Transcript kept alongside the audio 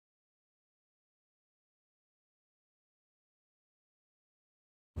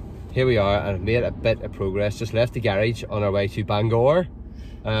here we are, and I've made a bit of progress. Just left the garage on our way to Bangor,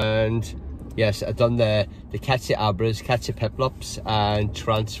 and yes, I've done the catch the Abras, catch the Piplups, and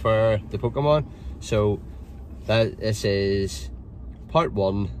transfer the Pokemon. So this is part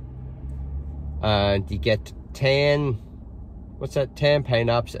 1, and you get 10, what's that, 10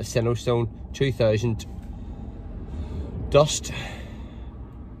 Pineaps, a Sinnoh, 2000 dust,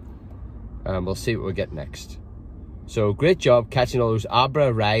 and we'll see what we get next. So great job catching all those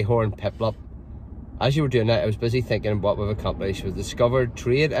Abra, Rhyhorn, Piplup. As you were doing that, I was busy thinking what we've accomplished. We've discovered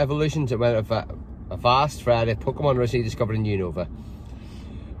trade evolutions. It went a vast variety of Pokemon recently discovered in Unova.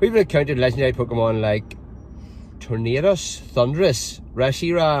 We've encountered legendary Pokemon like Tornadus, Thundurus,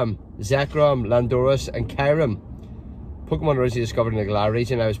 Reshiram, Zekrom, Landorus, and Kyurem. Pokemon originally discovered in the Galar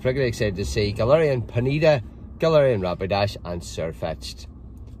region. I was particularly excited to see Galarian Panida, Galarian Rapidash, and Surfetched.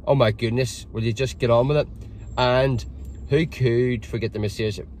 Oh my goodness, will you just get on with it? And who could forget the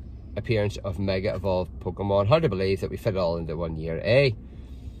mysterious appearance of Mega Evolved Pokemon? Hard to believe that we fit it all into 1 year, eh?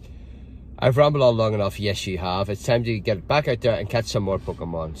 I've rambled on long enough. Yes, you have. It's time to get back out there and catch some more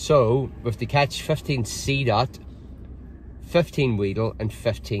Pokemon. So, we have to catch 15 Seedot, 15 Weedle, and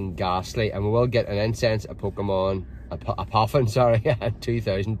 15 Ghastly. And we will get an Incense, a Pokemon, a Puffin, sorry, and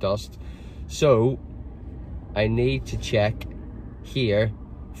 2000 Dust. So, I need to check here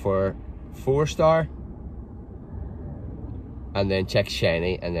for 4-star. And then check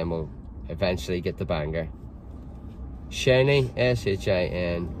Shiny, and then we'll eventually get the banger. Shiny,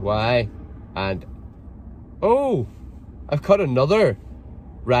 S-H-I-N-Y, and oh, I've caught another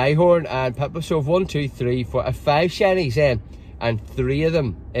Rhyhorn and Piplup. So 1, 2, 3, 4, 5 Shinies, and 3 of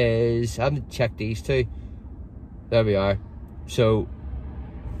them is, I haven't checked these 2. There we are. So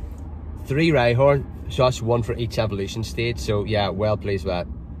 3 Rhyhorn, so that's 1 for each evolution stage. So yeah, well pleased with that.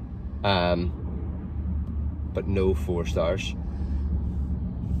 But no 4-stars.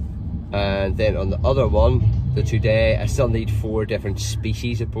 And then on the other one, the today, I still need 4 different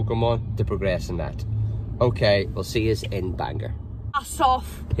species of Pokemon to progress in that. Okay, we'll see us in Bangor. Ass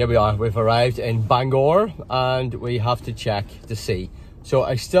off. Here we are, we've arrived in Bangor, and we have to check to see. So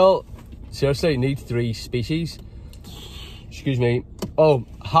I still seriously need 3 species. Excuse me. Oh,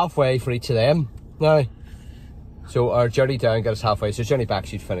 halfway for each of them now. So our journey down got us halfway, so journey back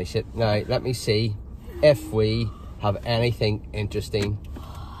should finish it. Now, let me see if we have anything interesting.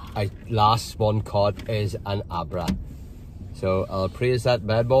 Last one caught is an Abra. So I'll praise that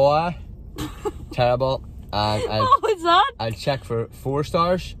bad boy. Terrible. And what was that? I'll check for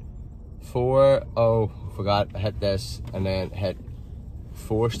 4-stars. 4, oh, forgot, hit this, and then hit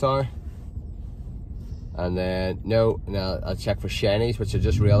 4-star. And then, no, I'll check for Shinies, which I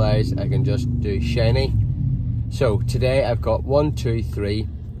just realized I can just do Shiny. So today I've got 1, 2, 3,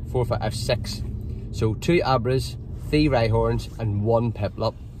 4, 5, I have 6. So 2 Abras, 3 Rhyhorns, and 1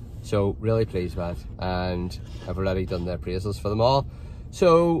 Piplup. So really pleased with that, and I've already done the appraisals for them all.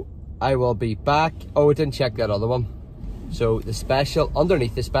 So I will be back. Oh, I didn't check that other one. So the special,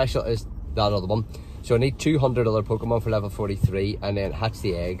 underneath the special is that other one. So I need 200 other Pokemon for level 43, and then hatch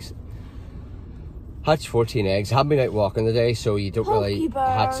the eggs. Hatch 14 eggs. I haven't been out walking today, so you don't really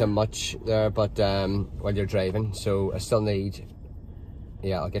hatch them much there, but while you're driving. So I still need,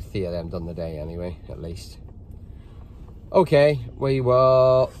 yeah, I'll get 3 of them done today anyway, at least. Okay, we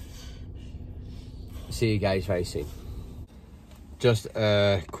will see you guys very soon. Just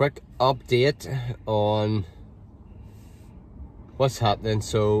a quick update on what's happening.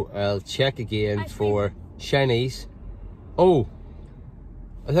 So I'll check again for Shinies. Oh,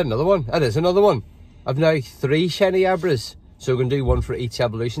 is that another one? That is another one. I've now 3 Shiny Abras, so we can do 1 for each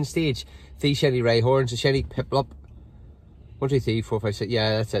evolution stage. 3 Shiny Rhyhorns, a Shiny Piplup. 1, 2, 3, 4, 5, 6. Yeah,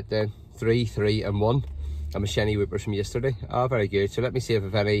 that's it then. 3, 3, and 1. I'm a Shiny Whippers from yesterday. Ah, very good. So let me see if I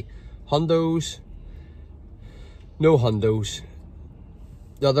have any Hundos. No Hundos.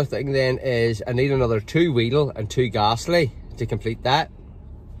 The other thing then is I need another 2 Weedle and 2 Ghastly to complete that.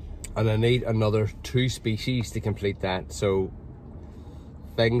 And I need another 2 species to complete that. So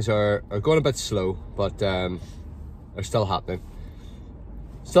things are going a bit slow, but they're still happening.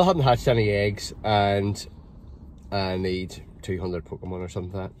 Still haven't hatched any eggs, and I need 200 Pokemon or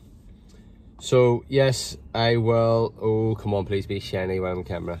something like that. So yes, I will. Oh, come on, please be Shiny when I'm on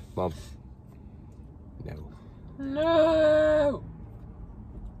camera, Mom. No. No.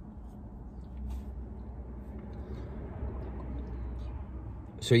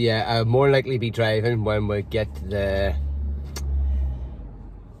 So yeah, I'll more likely be driving when we get the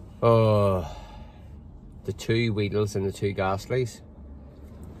the 2 Weedles and the 2 Ghastlies.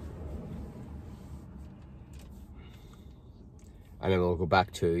 And then we'll go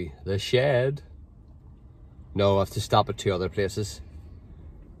back to the shed. No, I have to stop at 2 other places.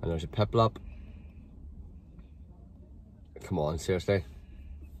 And there's a Piplup. Come on, seriously.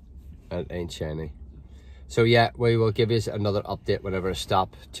 And it ain't shiny. So yeah, we will give you another update whenever I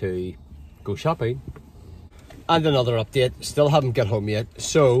stop to go shopping. And another update, still haven't got home yet.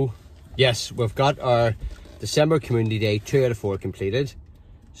 So yes, we've got our December Community Day 2 out of 4 completed.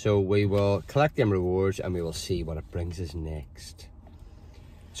 So we will collect them rewards and we will see what it brings us next.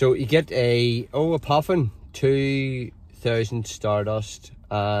 So you get a puffin, 2,000 Stardust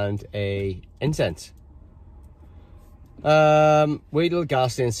and a incense. Weedle,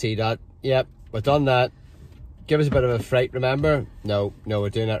 Ghastly and see that. Yep, we've done that. Give us a bit of a fright, remember? No, we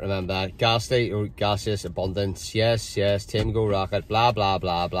do not remember that. Ghastly, or gaseous abundance. Yes, Team Go Rocket, blah, blah,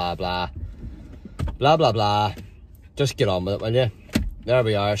 blah, blah, blah. Blah, blah, blah. Just get on with it, will you? There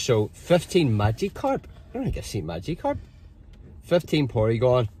we are. So, 15 Magikarp. I don't think I've seen Magikarp. 15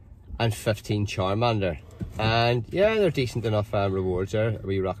 Porygon and 15 Charmander. And, yeah, they're decent enough rewards there. A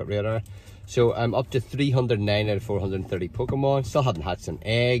wee Rocket Raider. So, I'm up to 309 out of 430 Pokemon. Still haven't hatched an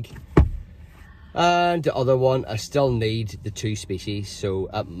egg. And the other one, I still need the 2 species, so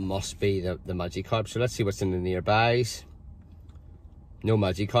it must be the Magikarp. So let's see what's in the nearbys. No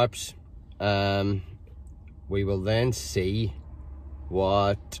Magikarps. We will then see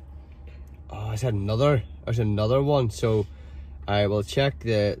what... Oh, there's another one. So I will check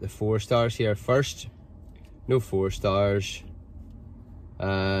the 4 stars here first. No 4 stars.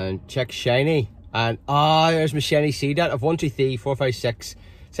 And check shiny. And there's my shiny Seedot. I've 1, 2, 3, 4, 5, 6.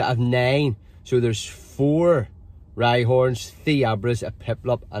 So I have 9. So there's 4 Rhyhorns, Diabras, a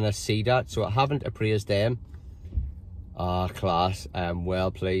Piplup and a Seedot. So I haven't appraised them. Class. I am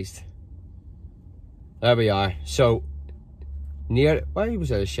well pleased. There we are. So why was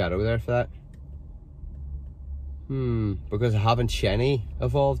there a shadow there for that? Because I haven't shiny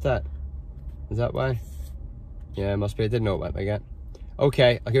evolved that. Is that why? Yeah, it must be. I didn't know it went like that.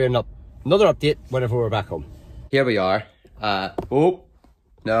 Okay, I'll give you another update whenever we're back home. Here we are. Oh,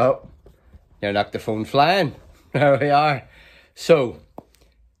 no. You knocked the phone flying. There we are. So,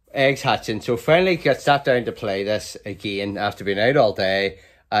 eggs hatching. So finally got sat down to play this again after being out all day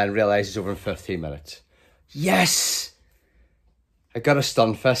and realised it's over in 15 minutes. Yes! I got a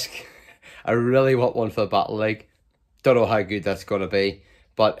Stunfisk. I really want one for the Battle League. Don't know how good that's going to be.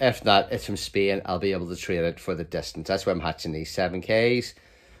 But if not, it's from Spain. I'll be able to trade it for the distance. That's why I'm hatching these 7Ks.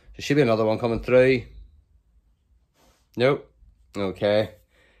 There should be another one coming through. Nope. Okay.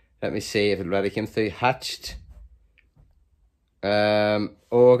 Let me see if it already came through. Hatched. I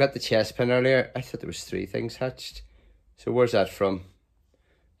got the chest pin earlier. I thought there was 3 things hatched. So where's that from?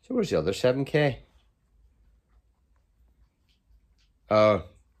 So where's the other 7K? Oh.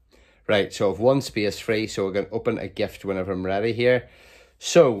 Right, so I've 1 space free, so we're going to open a gift whenever I'm ready here.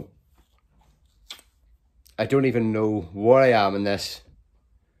 So, I don't even know where I am in this.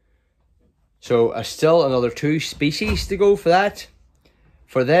 So, still another 2 species to go for that.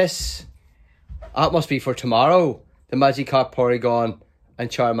 For this, that must be for tomorrow. The Magikarp, Porygon, and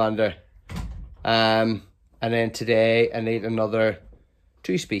Charmander. And then today, I need another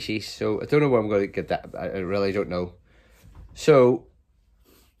 2 species. So, I don't know where I'm going to get that. I really don't know. So,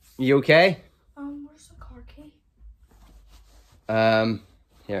 you okay? Where's the car key?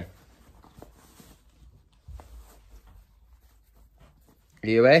 Here. Are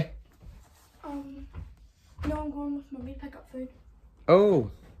you away? No, I'm going with Mummy to pick up food. Oh.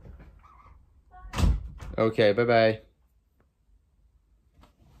 Okay, bye-bye.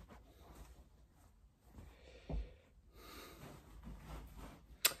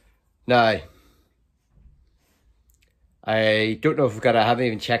 Now, I don't know if I haven't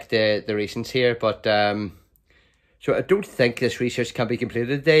even checked the recents here, but so I don't think this research can be completed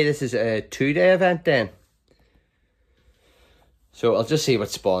today. This is a 2-day event then. So I'll just see what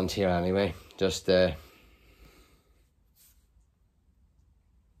spawns here anyway. Just sec.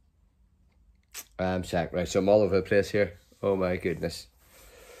 Right, so I'm all over the place here. Oh my goodness.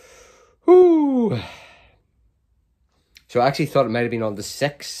 Whoo. So I actually thought it might have been on the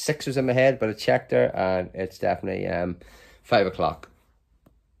 6. 6 was in my head, but I checked there and it's definitely 5 o'clock.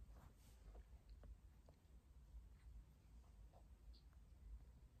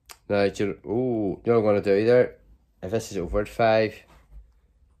 Now, you know what I'm going to do there? If this is over at 5,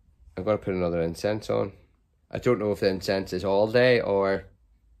 I'm going to put another incense on. I don't know if the incense is all day or...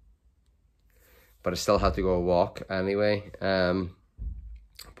 But I still have to go walk anyway.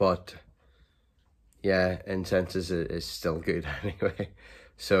 But... Yeah, incense is still good anyway.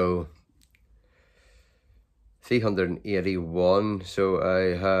 So 381. So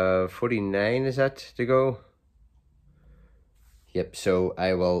I have 49. Is that to go? Yep. So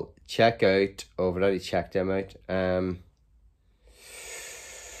I will check out. Oh, I've already checked them out.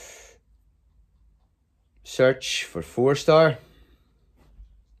 Search for 4-star.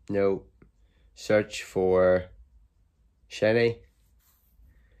 No. Search for shiny.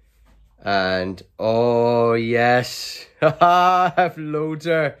 And oh yes, I have loads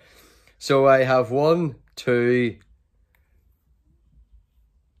there. So I have 1, 2.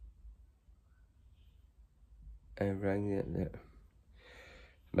 I rang it.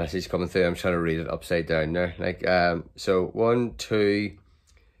 Message coming through. I'm trying to read it upside down there. Like so 1, 2,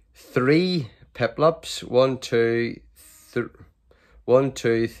 3 Piplups. 1, 2,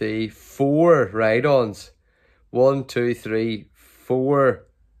 3, 4 Rhydons. 1, 2, 3, 4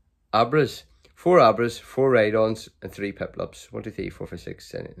 Abras. 4 Abras, 4 Rhydons, and 3 Piplups. 1, 2, 3, 4, 5, 6,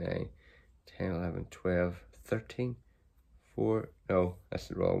 7, 8, 9, 10, 11, 12, 13, 4. No, that's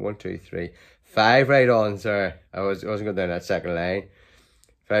wrong. 1, 2, 3, 5 Rhydons. Sorry, I wasn't going down that second line.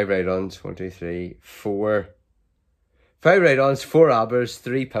 5 Rhydons. 1, 2, 3, 4. 5 Rhydons, 4 Abras,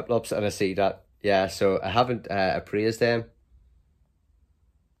 3 Piplups, and a Seedot. Yeah, so I haven't appraised them.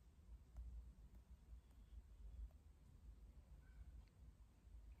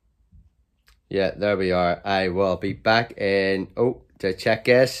 Yeah, there we are. I will be back in... Oh, to check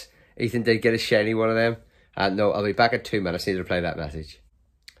guess. Ethan did get a shiny one of them. No, I'll be back in 2 minutes. I need to reply to that message.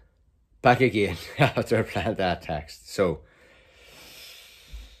 Back again after replying to that text. So,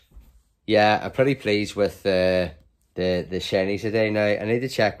 yeah, I'm pretty pleased with the shinies today. Now, I need to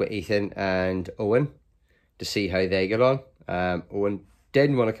check with Ethan and Owen to see how they get on. Owen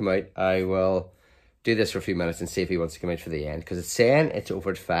didn't want to come out. I will do this for a few minutes and see if he wants to come out for the end, because it's saying it's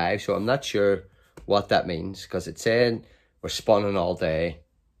over at 5, so I'm not sure what that means, because it's saying we're spawning all day,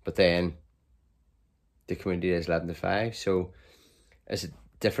 but then the community is 11 to 5. So is it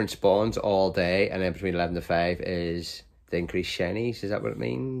different spawns all day, and then between 11 to 5 is the increased shinies? Is that what it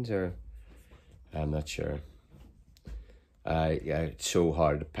means? Or I'm not sure. Yeah, it's so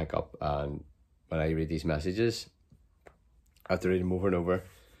hard to pick up, and when I read these messages, I have to read them over and over.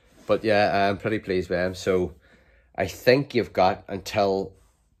 But yeah, I'm pretty pleased with them. So I think you've got until,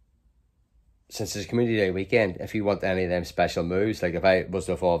 since it's Community Day weekend, if you want any of them special moves, like if I was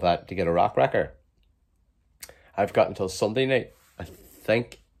to evolve that to get a Rock Wrecker, I've got until Sunday night. I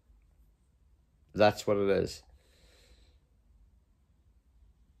think that's what it is.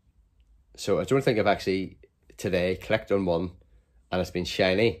 So I don't think I've actually today clicked on one and it's been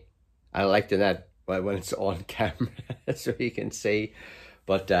shiny. I like doing that when it's on camera so you can see.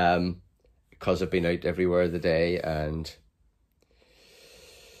 But because I've been out everywhere the day, and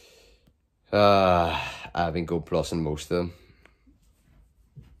I've been Gold Plussing most of them.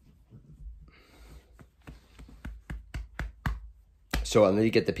 So I need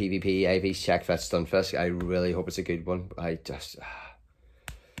to get the PvP IV check for that Stunfisk. I really hope it's a good one. I just...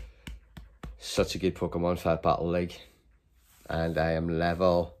 such a good Pokemon for that Battle League. And I am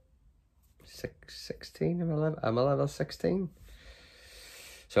level 16. I'm a level 16.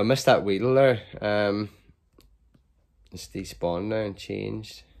 So I missed that Weedle there. It's despawned now and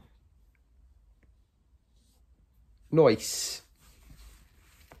changed. Nice.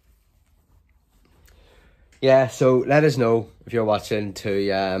 Yeah, so let us know if you're watching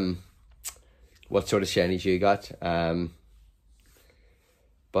to what sort of shinies you got.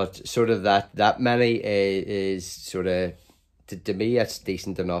 But sort of that many is sort of, to me, that's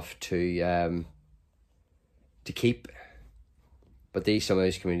decent enough to keep. But some of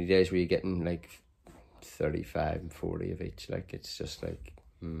these community days where you're getting like 35 and 40 of each, like it's just like,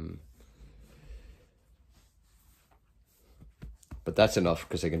 But that's enough,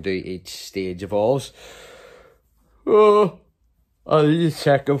 because I can do each stage evolves. Oh, I need to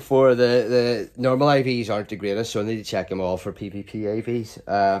check them for the normal IVs aren't the greatest, so I need to check them all for PvP IVs.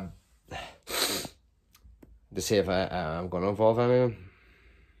 To see if I'm going to evolve any of them.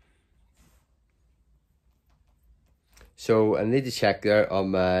 So I need to check there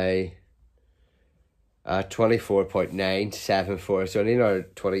on my 24.974. So I need another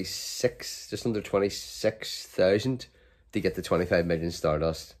 26, just under 26,000 to get the 25 million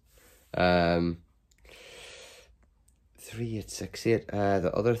Stardust. 3868.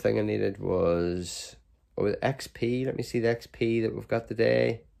 The other thing I needed was the XP. Let me see the XP that we've got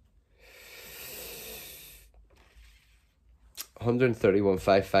today.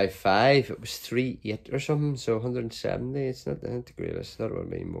 131,555. It was 38 or something, so 170. It's not the greatest. That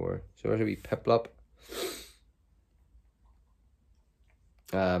would mean more. So there's a wee Piplup.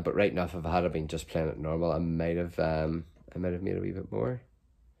 But right now, if I had been just playing it normal, I might have made a wee bit more.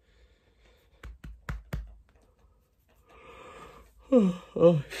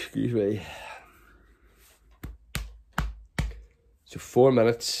 Oh, excuse me. So 4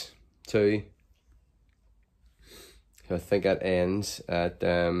 minutes to. I think that ends at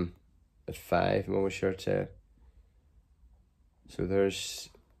at 5, I'm almost sure it said. So there's,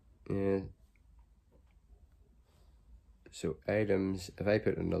 yeah. So items, if I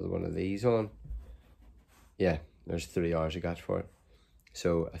put another one of these on, yeah, there's 3 hours I got for it.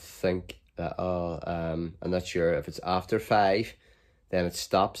 So I think that I'm not sure if it's after 5, then it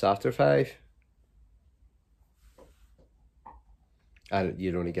stops after 5. And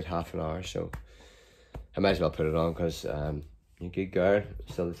you'd only get half an hour, so I might as well put it on because you're a good girl.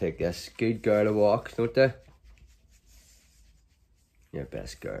 Still to take this good girl a walk, don't they? You're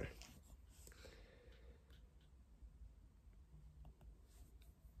best girl.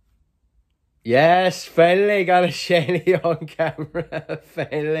 Yes, finally got a shiny on camera.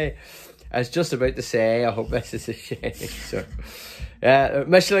 Finally. I was just about to say, I hope this is a shiny. So,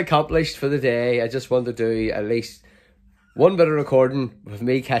 mission accomplished for the day. I just want to do at least one bit of recording with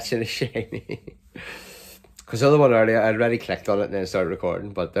me catching a shiny. Because the other one earlier, I'd already clicked on it and then started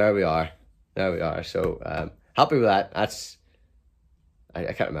recording. But there we are. There we are. So, happy with that. That's...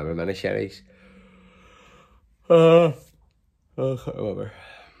 I can't remember many shinies. I can't remember.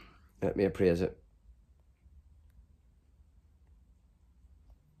 Let me appraise it.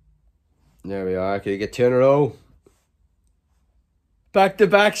 There we are. Can you get 2 in a row?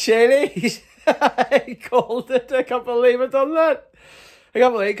 Back-to-back shinies. I called it. I can't believe I done that. I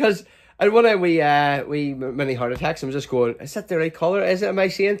can't believe it because I had one of we mini heart attacks. I'm just going, is that the right colour? Is it? Am I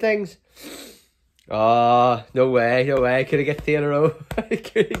seeing things? Oh, no way, no way. Could I get 3 in a row?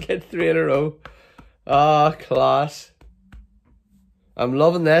 Could I get 3 in a row? Oh, class. I'm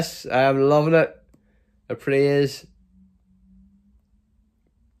loving this. I'm loving it. Appraise.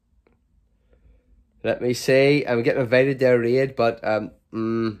 Let me see. I'm getting invited to a raid, but I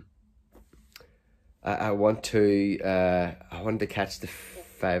want to I wanted to catch the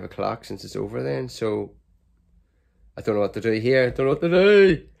 5 o'clock since it's over then, so I don't know what to do here. I don't know what to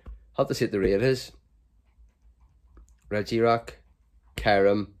do. I'll have to see what the raid is. Reggie Rock,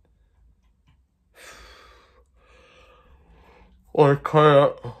 Karam. Or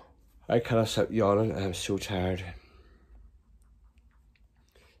I cannot stop yawning. I'm so tired.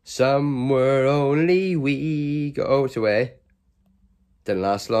 Somewhere only we go. Oh, it's away. Didn't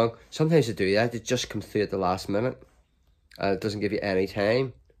last long. Sometimes they do that. They just come through at the last minute. And it doesn't give you any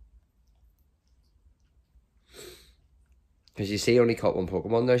time. Because you say you only caught 1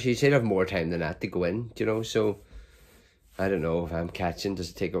 Pokemon there. So you say you have more time than that to go in. You know, so... I don't know if I'm catching. Does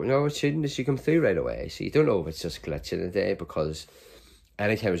it take over? No, it shouldn't. It should come through right away. So you don't know if it's just glitching a day because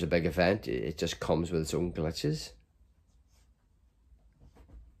anytime there's a big event, it just comes with its own glitches.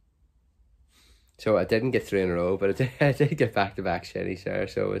 So I didn't get 3 in a row, but I did get back-to-back shinies there,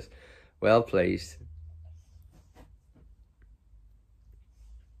 so I was well pleased.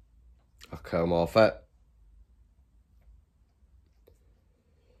 I'll come off it.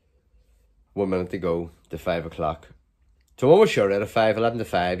 1 minute to go to 5 o'clock. So I'm almost sure at 5, 11 to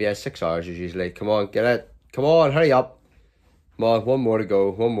 5, yeah, 6 hours is usually. Come on, get it. Come on, hurry up. Come on, 1 more to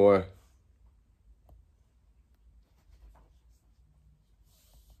go, 1 more.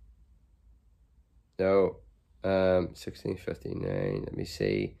 No, 1659, let me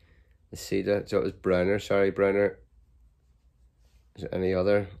see. Let's see that, so it was Browner, sorry, Browner. Is there any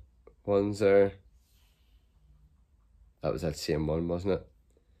other ones there? That was that same one, wasn't it?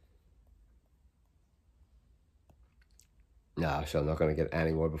 No, so I'm not going to get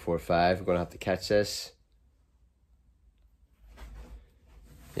any more before 5. I'm going to have to catch this.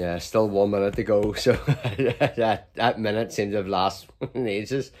 Yeah, still 1 minute to go, so that minute seems to have lasted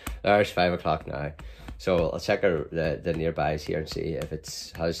ages. There's 5 o'clock now. So I'll check the nearbys here and see if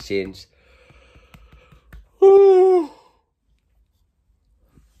it has changed.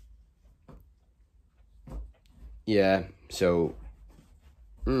 Yeah, so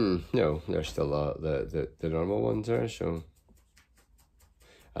no, there's still the normal ones there, so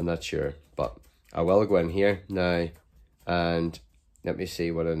I'm not sure, but I will go in here now and let me see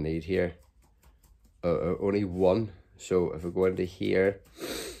what I need here. Only 1, so if I go into here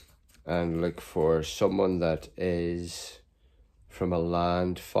and look for someone that is from a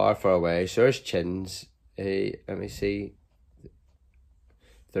land far, far away, so there's Chins. Let me see,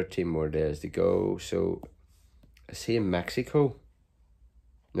 13 more days to go, so I see in Mexico.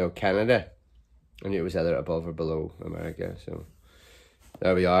 No, Canada. I knew it was either above or below America, so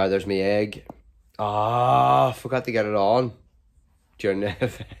there we are. There's my egg. Ah, forgot to get it on during the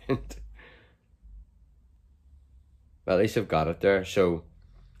event. Well, at least I've got it there. So,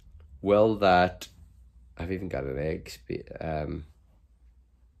 will that... I've even got an egg. I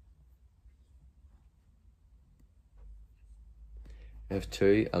have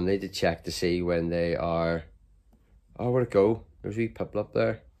 2. I'll need to check to see when they are... Oh, where'd it go? There's a wee Piplup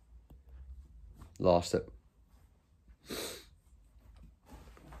there. lost it.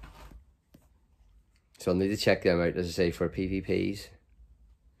 So I'll need to check them out, as I say, for PvPs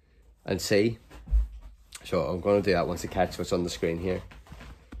and see. So I'm going to do that once I catch what's on the screen here.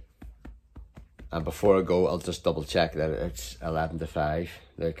 And before I go, I'll just double check that it's 11 to 5,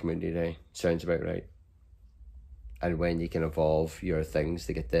 the community day. Sounds about right. And when you can evolve your things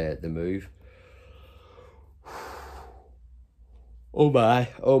to get the move. Oh my,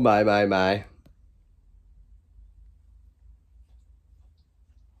 oh my, my, my.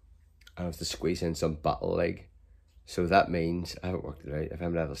 I have to squeeze in some battle leg. So that means, I haven't worked it out, if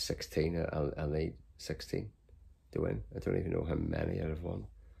I'm level 16, I'll need 16 to win. I don't even know how many out of one.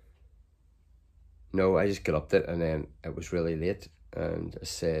 No, I just got upped it and then it was really late and it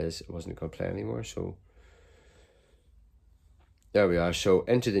says I wasn't going to play anymore. So there we are. So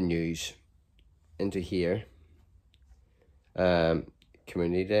into the news, into here.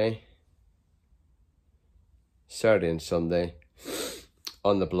 Community day, Saturday and Sunday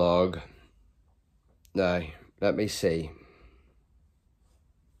on the blog. Now let me see.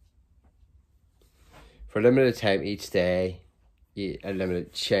 For a limited time each day,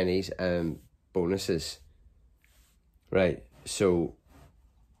 unlimited shinies and bonuses. Right, so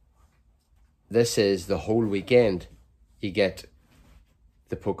this is the whole weekend. You get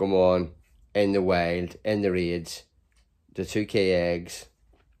the Pokemon in the wild, in the raids, the 2k eggs,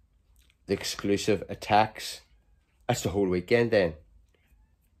 the exclusive attacks. That's the whole weekend then.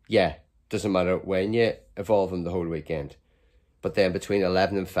 Yeah, doesn't matter when you evolve them, the whole weekend. But then between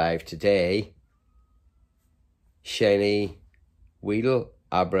 11 and 5 today, Shiny Weedle,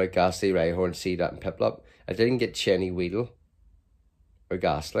 Abra, Ghastly, Rhyhorn, Seedot and Piplup. I didn't get Shiny Weedle or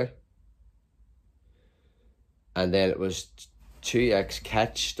Ghastly. And then it was 2x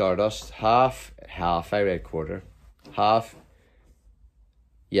Catch Stardust, half, I read quarter. Half.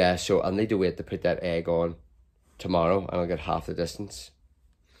 Yeah, so I'll need to wait to put that egg on tomorrow and I'll get half the distance.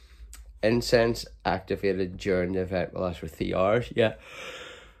 Incense activated during the event. Well, that's for 3 hours. Yeah.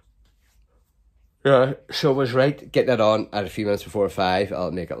 Yeah, so I was right. Getting it on at a few minutes before 5.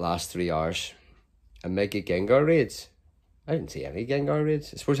 I'll make it last 3 hours. And make it Gengar raids. I didn't see any Gengar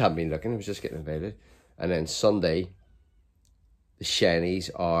raids. I suppose I haven't been looking. I was just getting invited. And then Sunday, the shinies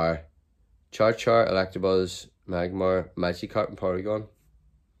are Char, Electabuzz, Magmar, Magikarp and Porygon.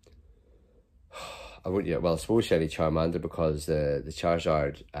 I wouldn't yet. Well, I suppose shiny Charmander because the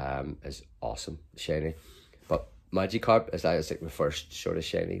Charizard is awesome, shiny. But Magikarp is like my first sort of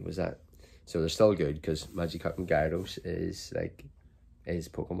shiny was that. So they're still good because Magikarp and Gyarados is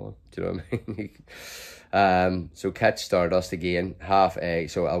Pokemon. Do you know what I mean? So Catch Stardust again, half egg.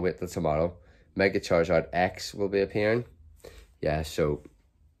 So I'll wait till tomorrow. Mega Charizard X will be appearing. Yeah, so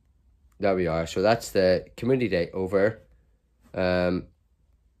there we are. So that's the community day over.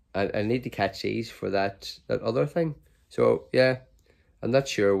 I need to catch these for that other thing. So yeah, I'm not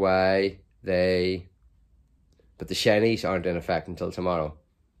sure why but the shinies aren't in effect until tomorrow.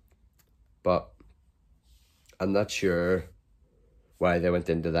 But I'm not sure why they went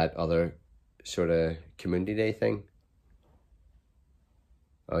into that other sort of community day thing.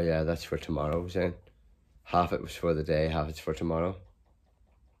 Oh yeah, that's for tomorrow then. Half it was for the day, half it's for tomorrow.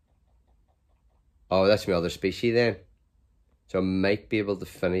 Oh, that's my other species then. So I might be able to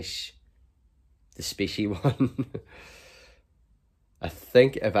finish the species one. I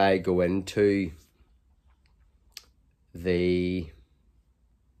think if I go into let me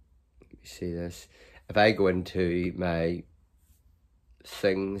see this. If I go into my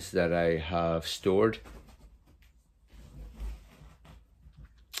things that I have stored,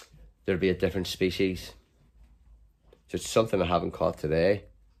 there'll be a different species. So it's something I haven't caught today.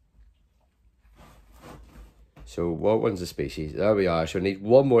 So what one's the species? There we are. So I need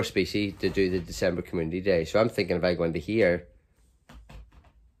one more species to do the December community day. So I'm thinking if I go into here,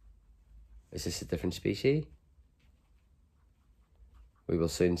 is this a different species? We will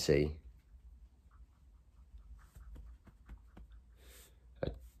soon see. I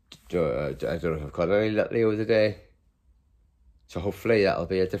don't know if I've caught any Leo today. So hopefully that'll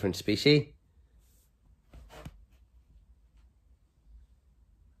be a different species.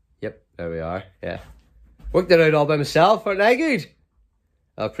 Yep, there we are. Yeah. Worked it out all by myself, aren't I good?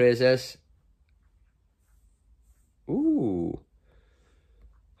 I'll praise this. Ooh.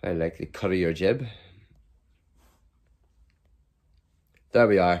 I like the cut of your jib. There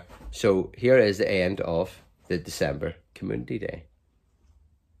we are. So here is the end of the December community day.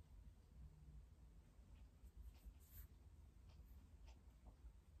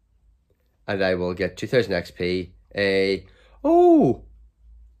 And I will get 2000 XP. Oh!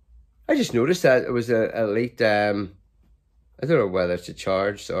 I just noticed that it was an elite, I don't know whether it's a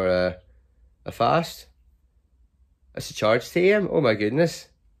charged or a A fast? That's a charge TM? Oh my goodness.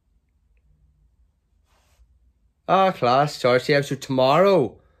 Ah, class, charge TM. So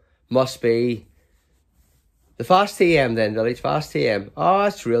tomorrow must be the fast TM then, delete fast TM. Oh,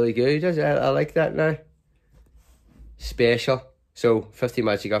 that's really good. I like that now. Special. So 50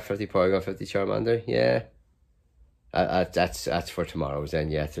 Magikarp, 50 Porygon, 50 Charmander. Yeah. That's for tomorrow's then.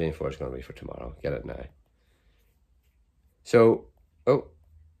 Yeah, 3 and 4 is going to be for tomorrow. Get it now. So,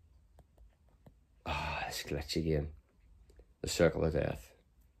 it's glitchy again. The Circle of Death.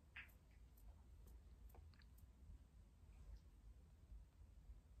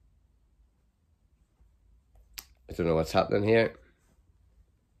 I don't know what's happening here.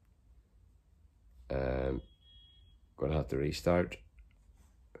 Gonna have to restart.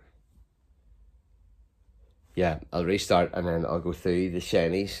 Yeah, I'll restart and then I'll go through the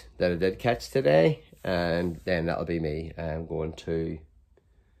shinies that I did catch today, and then that'll be me. I'm going to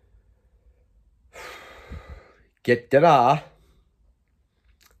get dinner.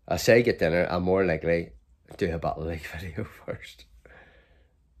 I say get dinner, I'll more likely do a Battle League video first.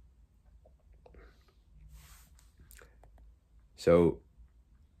 So,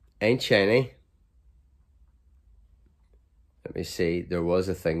 ain't shiny. Let me see, there was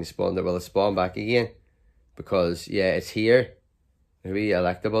a thing spawned there. Will it spawn back again? Because, yeah, it's here. Maybe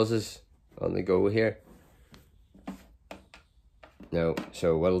Electabuzzes on the go here. No,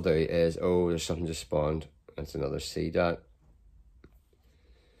 so what I'll do is, there's something just spawned. That's another C-Dot.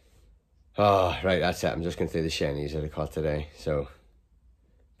 Oh, right, that's it. I'm just going through the shinies that I caught today. So,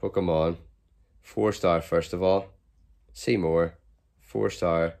 Pokemon, 4-star first of all. See more,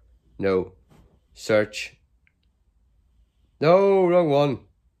 4-star. No, search. No, wrong one.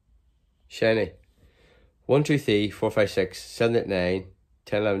 Shiny. 1, 2, 3, 4, 5, 6, 7, 8, 9,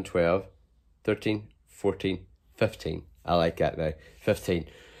 10, 11, 12, 13, 14, 15. I like that now. 15.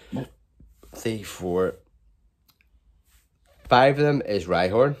 3, 4. 5 of them is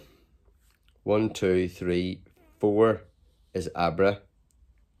Rhyhorn. 1, 2, 3, 4 is Abra.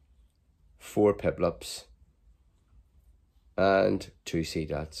 4 Piplups. And 2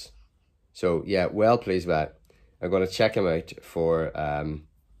 C-Dots. So, yeah, well pleased with that. I'm going to check him out for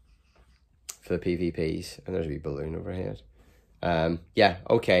the PvPs. And there's a wee balloon overhead. Yeah,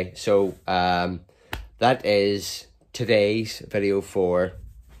 okay. So, that is today's video for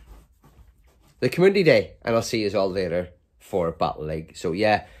the Community Day. And I'll see you all later for Battle League. So,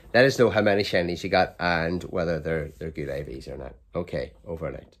 yeah, let us know how many shinies you got and whether they're good IVs or not. Okay, over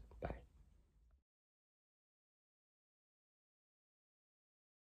and out.